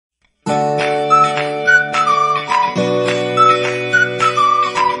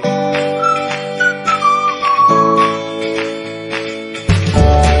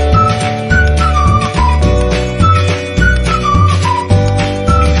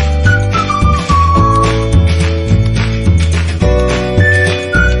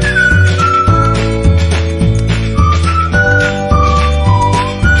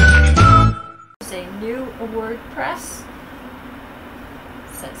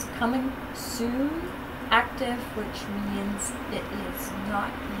says coming soon active, which means it is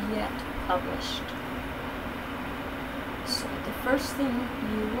not yet published. So the first thing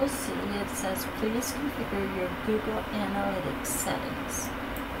you will see, it says please configure your Google Analytics settings.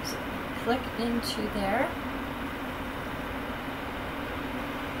 So click into there.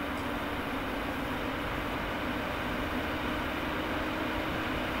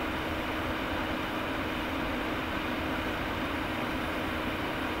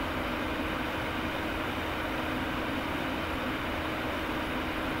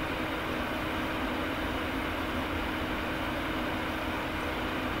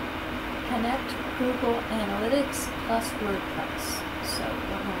 Connect Google Analytics plus WordPress. So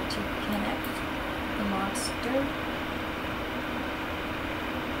we're going to connect the Monster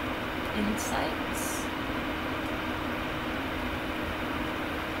Insights.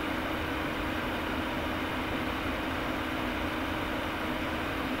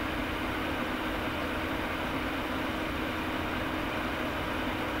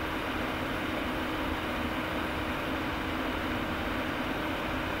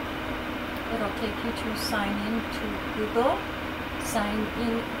 It'll take you to sign in to Google. Sign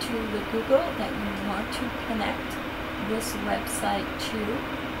in to the Google that you want to connect this website to.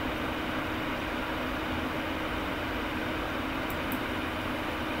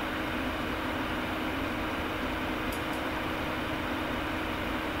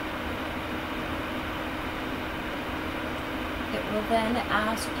 It will then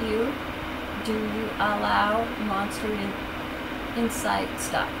ask you, do you allow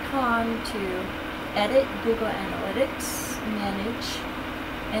monsterinsights.com to edit Google Analytics, manage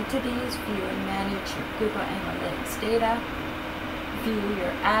entities, view and manage your Google Analytics data, view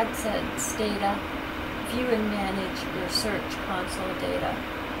your AdSense data, view and manage your Search Console data.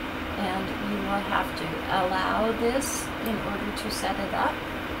 And you will have to allow this in order to set it up.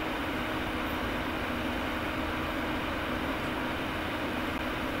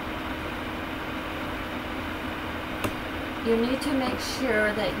 You need to make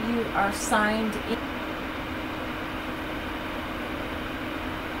sure that you are signed in.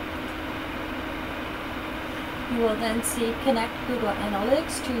 You will then see Connect Google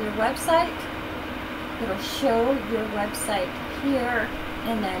Analytics to your website. It'll show your website here,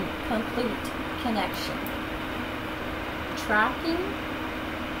 and then Complete Connection. Tracking.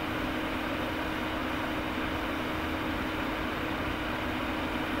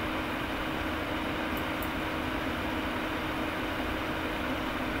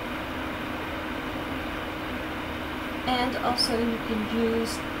 And also you can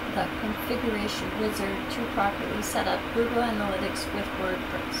use the configuration wizard to properly set up Google Analytics with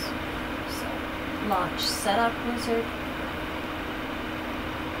WordPress. So launch setup wizard.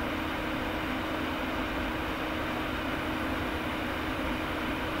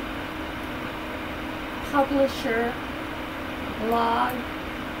 Publisher, blog.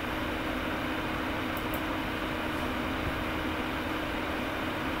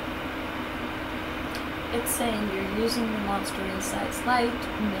 It's saying you're using the Monster Insights Lite,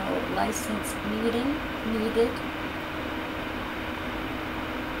 no license needed.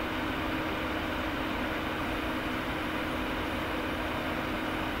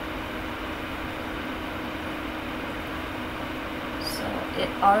 So it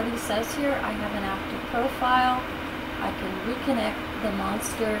already says here I have an active profile. I can reconnect the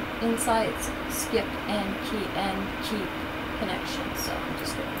Monster Insights, skip and keep connection. So I'm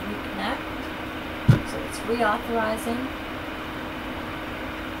just going to reconnect. So it's reauthorizing.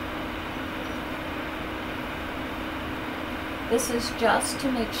 This is just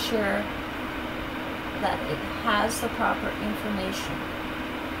to make sure that it has the proper information.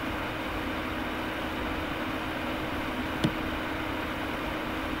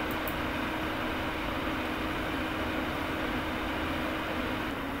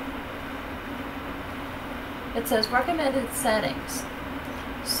 It says recommended settings.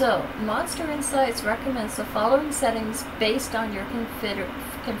 So, Monster Insights recommends the following settings based on your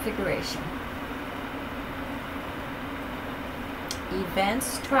configuration.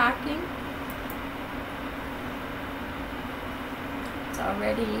 Events tracking. It's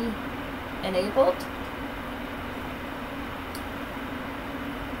already enabled.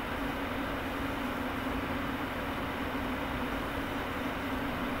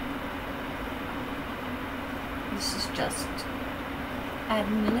 This is just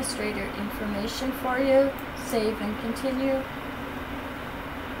administrator information for you. Save and continue.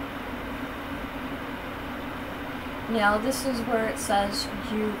 Now this is where it says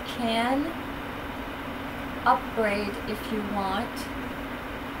you can upgrade if you want.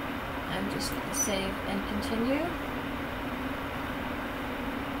 I'm just going to save and continue.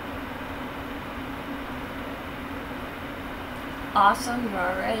 Awesome, you're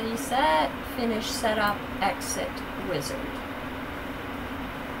already set. Finish setup, exit wizard.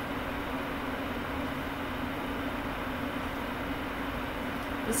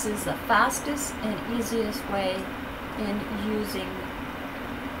 This is the fastest and easiest way in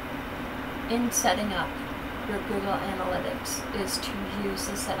setting up your Google Analytics is to use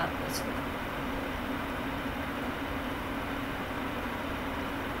the setup wizard.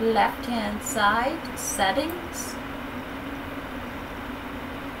 Left hand side, settings.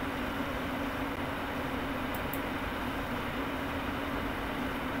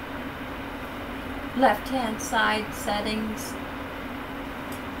 Left hand side, settings.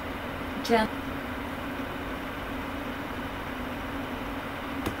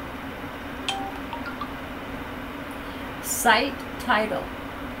 Site title.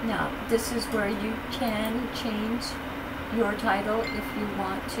 Now, this is where you can change your title if you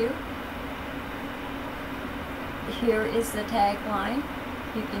want to. Here is the tagline.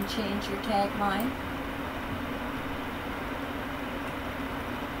 You can change your tagline.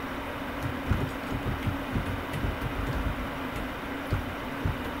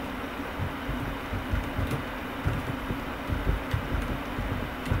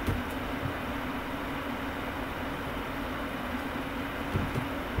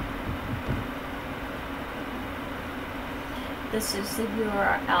 This is the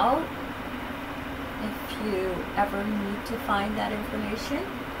URL if you ever need to find that information.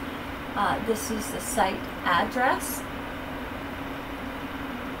 This is the site address,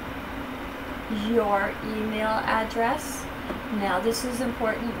 your email address. Now this is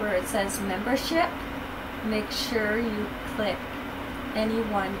important where it says membership. Make sure you click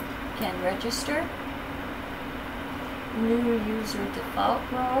anyone can register. New user default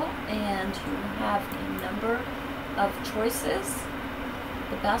role, and you have a number of choices.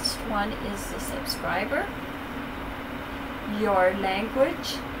 The best one is the subscriber, your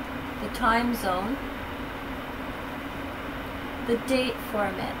language, the time zone, the date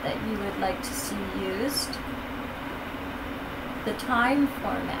format that you would like to see used, the time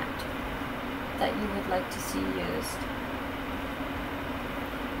format that you would like to see used,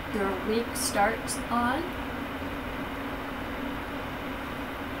 your week starts on,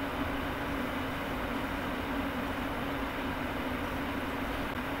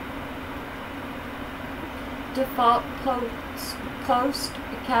 default post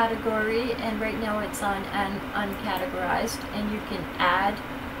category, and right now it's on an uncategorized, and you can add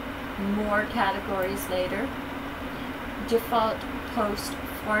more categories later. Default post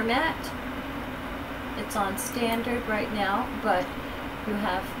format, it's on standard right now, but you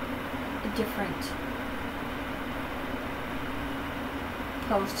have different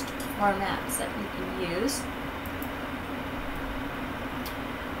post formats that you can use.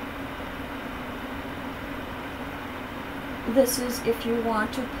 This is if you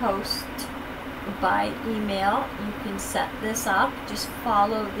want to post by email, you can set this up. Just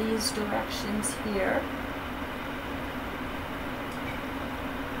follow these directions here.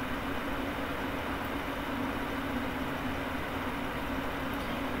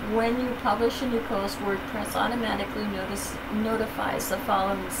 When you publish a new post, WordPress automatically notifies the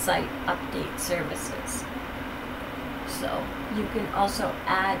following site update services. So you can also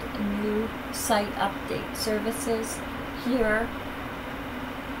add new site update services. Here,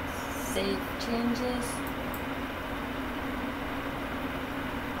 save changes.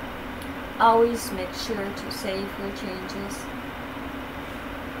 Always make sure to save your changes.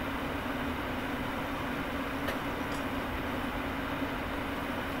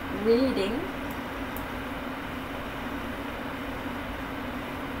 Reading.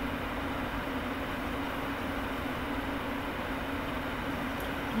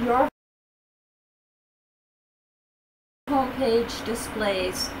 Your homepage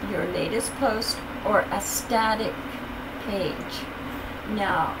displays your latest post or a static page.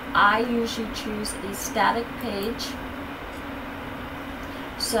 Now, I usually choose a static page,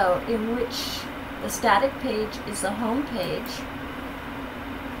 so in which the static page is the home page.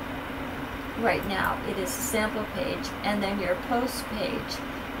 Right now, it is a sample page, and then your post page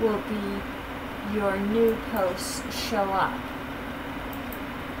will be your new posts show up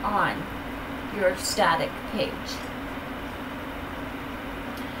on your static page.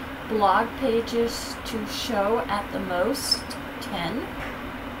 Blog pages to show at the most 10.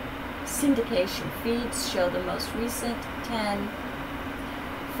 Syndication feeds show the most recent 10.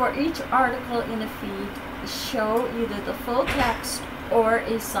 For each article in a feed, show either the full text or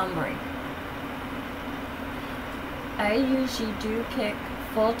a summary. I usually do pick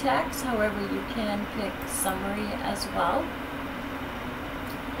full text, however you can pick summary as well.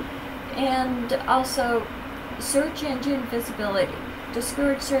 And also Search engine visibility.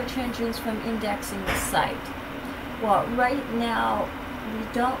 Discourage search engines from indexing the site. Well, right now, we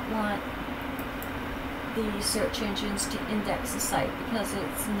don't want the search engines to index the site because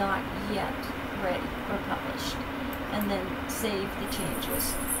it's not yet ready or published. And then save the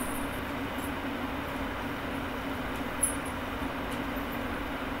changes.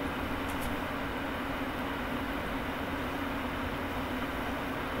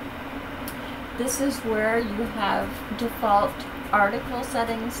 This is where you have default article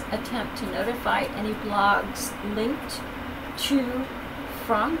settings. Attempt to notify any blogs linked to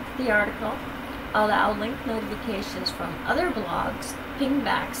from the article. Allow link notifications from other blogs,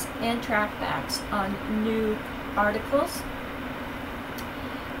 pingbacks, and trackbacks on new articles.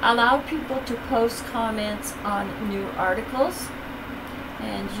 Allow people to post comments on new articles.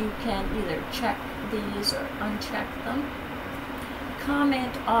 And you can either check these or uncheck them.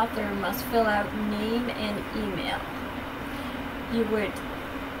 Comment author must fill out name and email. You would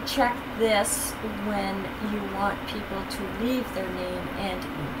check this when you want people to leave their name and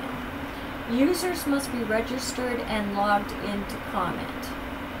email. Users must be registered and logged in to comment.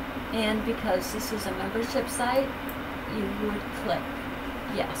 And because this is a membership site, you would click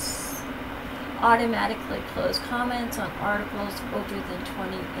yes. Automatically close comments on articles older than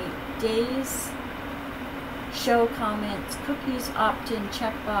 28 days. Show comments, cookies opt-in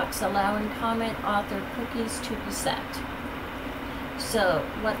checkbox, allowing comment author cookies to be set. So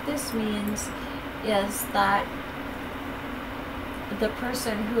what this means is that the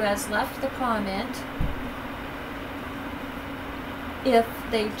person who has left the comment, if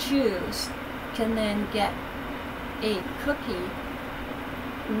they choose, can then get a cookie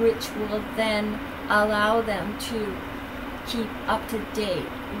which will then allow them to keep up to date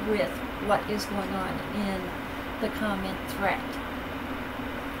with what is going on in the comment thread.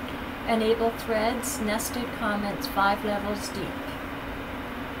 Enable threads, nested comments 5 levels deep.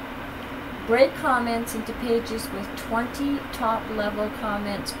 Break comments into pages with 20 top level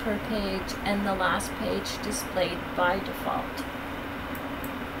comments per page and the last page displayed by default.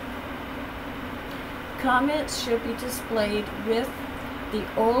 Comments should be displayed with the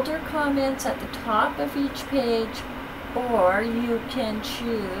older comments at the top of each page, or you can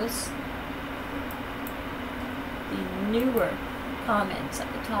choose the newer comments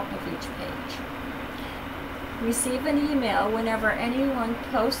at the top of each page. Receive an email whenever anyone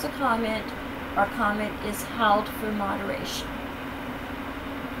posts a comment or comment is held for moderation.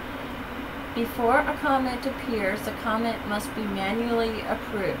 Before a comment appears, the comment must be manually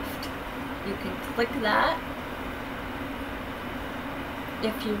approved. You can click that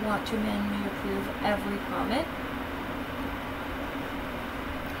if you want to manually approve every comment.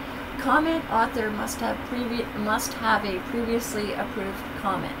 Comment author must have a previously approved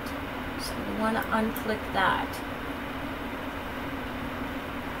comment. So you want to unclick that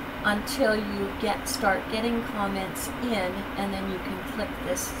until you start getting comments in, and then you can click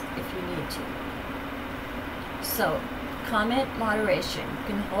this if you need to. So comment moderation. You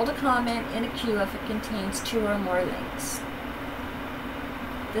can hold a comment in a queue if it contains 2 or more links.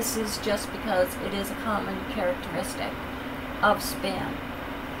 This is just because it is a common characteristic of spam.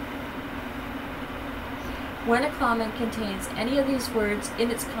 When a comment contains any of these words in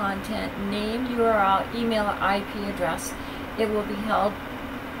its content, name, URL, email, or IP address, it will be held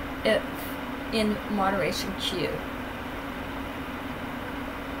in moderation queue.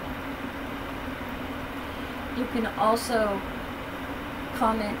 You can also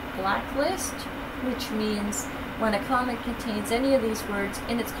comment blacklist, which means when a comment contains any of these words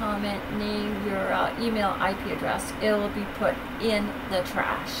in its comment, name, URL, email, IP address, it will be put in the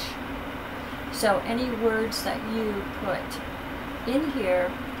trash. So any words that you put in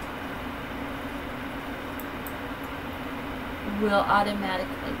here will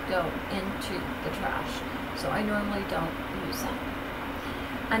automatically go into the trash. So I normally don't use that.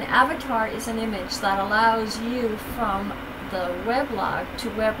 An avatar is an image that allows you from the weblog to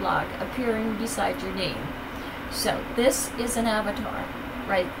weblog appearing beside your name. So this is an avatar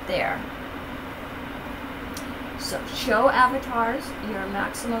right there. So show avatars. Your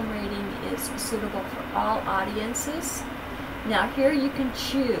maximum rating is suitable for all audiences. Now here you can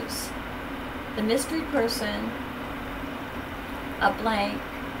choose the mystery person, a blank,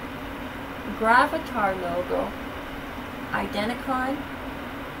 gravatar logo, identicon,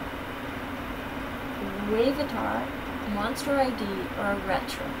 waveatar, monster ID, or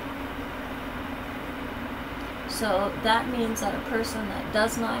retro. So that means that a person that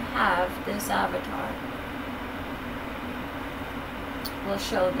does not have this avatar will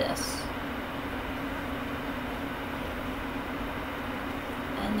show this.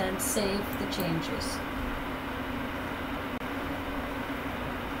 And then save the changes.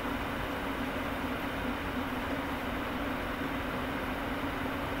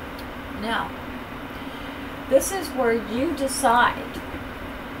 this is where you decide,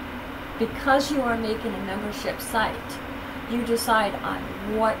 because you are making a membership site, you decide on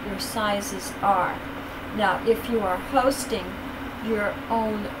what your sizes are. Now, if you are hosting your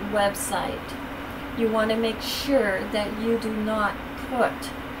own website, you want to make sure that you do not put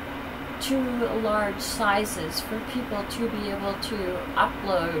too large sizes for people to be able to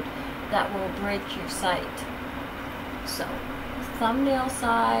upload that will break your site. So, thumbnail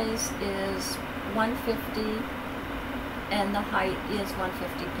size is 150 and the height is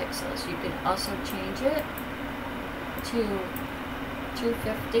 150 pixels. You can also change it to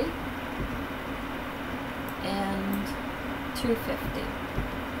 250 and 250.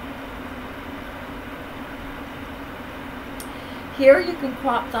 Here you can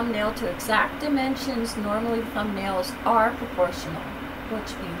crop thumbnail to exact dimensions. Normally thumbnails are proportional,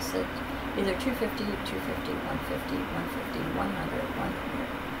 which means that either 250, 250, 150, 150, 100, 100.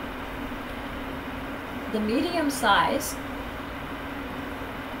 The medium size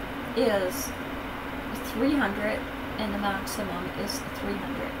is 300 and the maximum is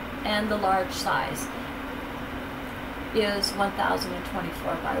 300. And the large size is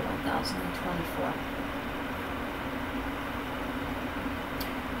 1024 by 1024.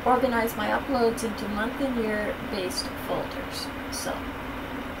 Organize my uploads into month and year based folders. So,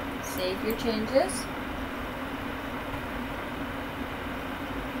 save your changes.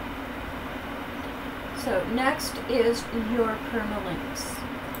 So next is your permalinks.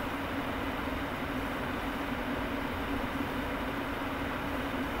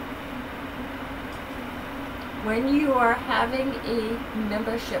 When you are having a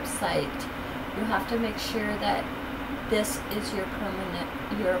membership site, you have to make sure that this is your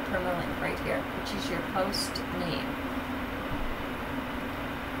permalink right here, which is your post name.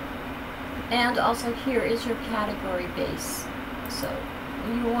 And also here is your category base. So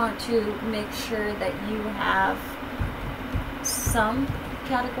you want to make sure that you have some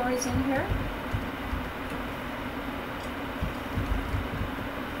categories in here.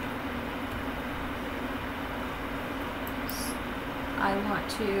 I want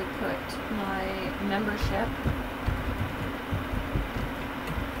to put my membership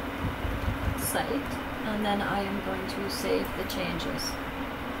site, and then I am going to save the changes.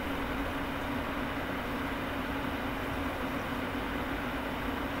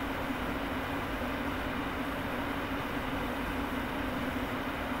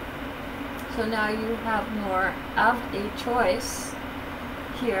 So now you have more of a choice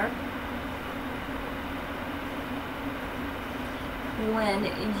here when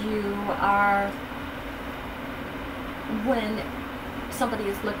somebody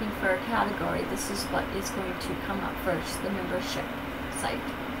is looking for a category, this is what is going to come up first, the membership site.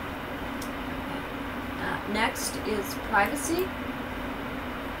 Next is privacy.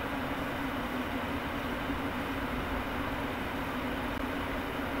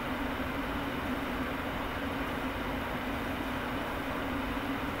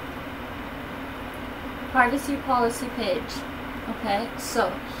 Privacy policy page. Okay,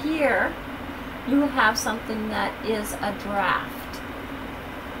 so here you have something that is a draft.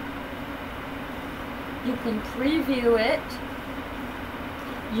 You can preview it,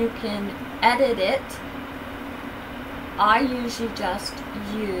 you can edit it. I usually just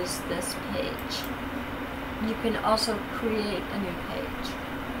use this page. You can also create a new page.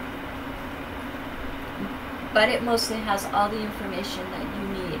 But it mostly has all the information that you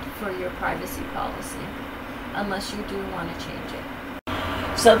need for your privacy policy, unless you do want to change it.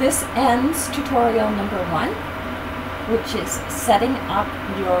 So this ends tutorial number 1, which is setting up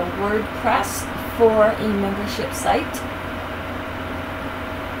your WordPress for a membership site.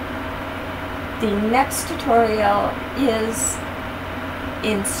 The next tutorial is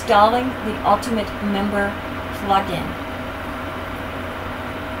installing the Ultimate Member plugin.